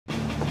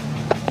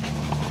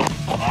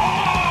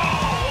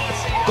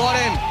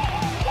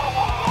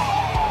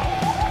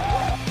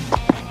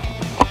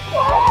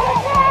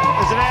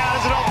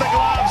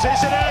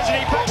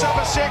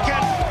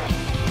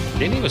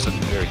Then he was looking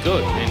very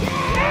good. And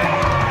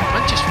I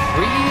just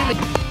really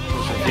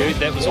was reviewed.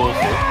 That was awful,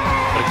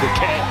 but a good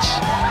catch.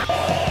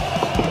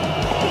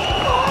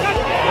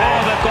 Oh,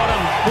 they've got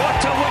him. What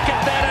a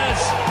wicket that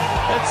is.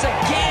 It's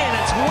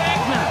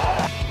Wagner.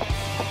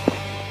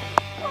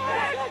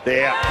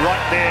 There,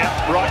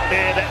 right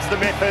there. That's the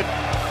method.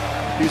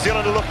 New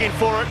Zealand are looking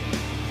for it.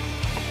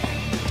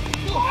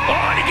 Oh,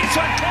 and he gets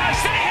one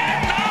close. Did he hit?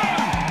 No!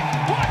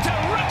 What a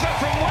ripper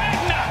from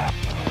Wagner.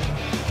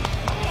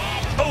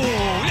 Oh,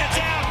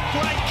 that's out.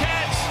 Great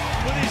catch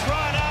with his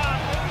right arm.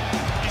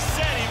 He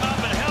set him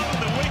up and held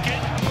the wicket.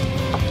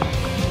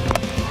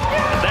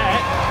 And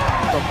that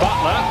from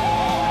Butler.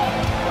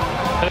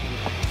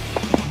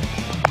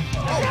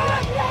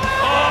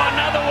 Oh,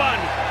 another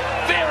one.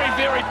 Very,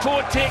 very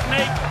poor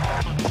technique.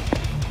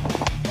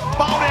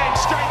 Bowled in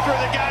straight through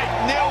the gate.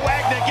 Neil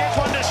Wagner gets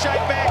one to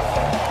shake back.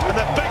 And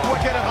the big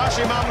wicket of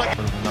Hashim Amla.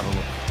 Another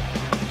look.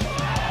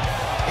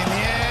 In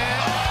the air.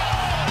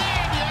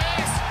 Oh,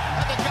 yes!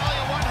 At the gully,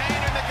 one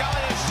hand in the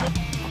gully is short.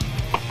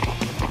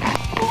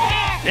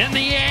 In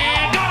the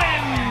air, got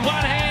him!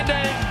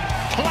 One-handed,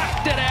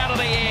 plucked it out of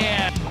the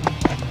air.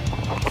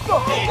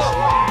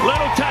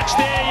 Little touch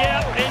there,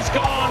 yep, he's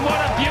gone.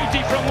 What a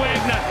beauty from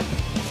Wagner.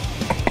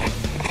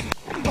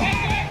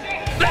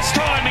 This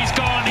time he's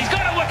gone. He's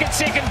got a wicket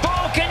second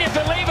ball. Can you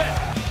believe it?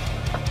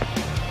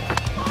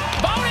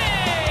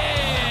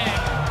 Bowling!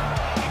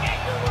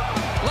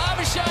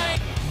 Labuschagne.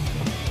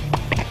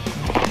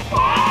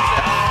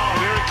 Oh,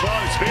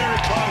 very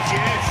close,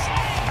 yes.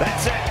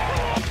 That's it.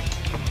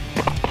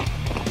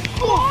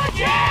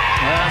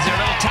 Is there a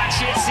little touch?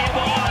 Yes, there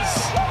was.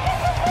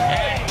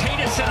 And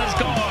Peterson is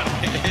gone.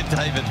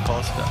 David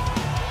Foster.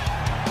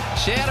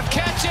 Shout of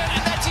catch it,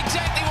 and that's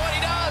exactly what he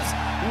does.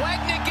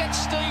 Wagner gets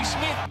Steve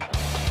Smith.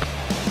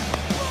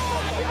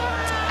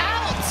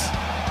 Out!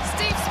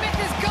 Steve Smith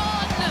is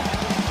gone.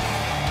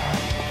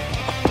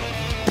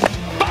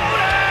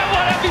 Bowler!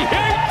 What a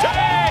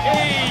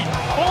beauty!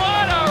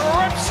 What a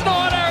rip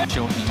snorter!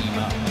 Shortening him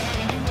up.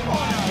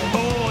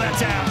 Oh,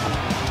 that's out.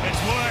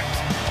 It's worked.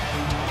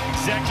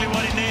 Exactly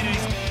what he needed.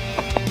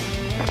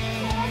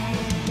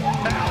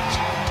 Out.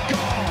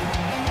 Gone.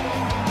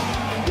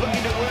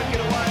 Looking to work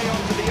it away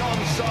onto the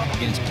onside.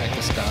 Against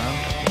Pakistan.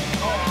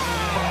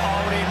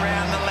 Holding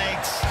round the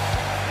legs.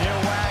 Neil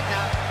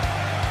Wagner.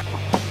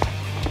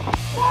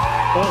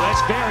 Oh,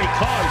 that's very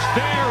close.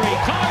 Very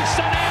close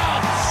and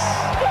out.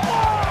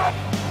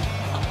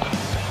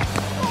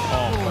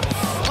 Oh,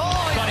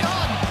 he's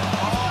gone.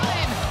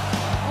 Fine.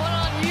 What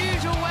an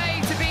unusual way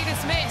to be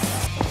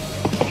dismissed.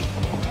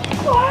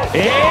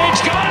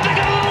 It's gone.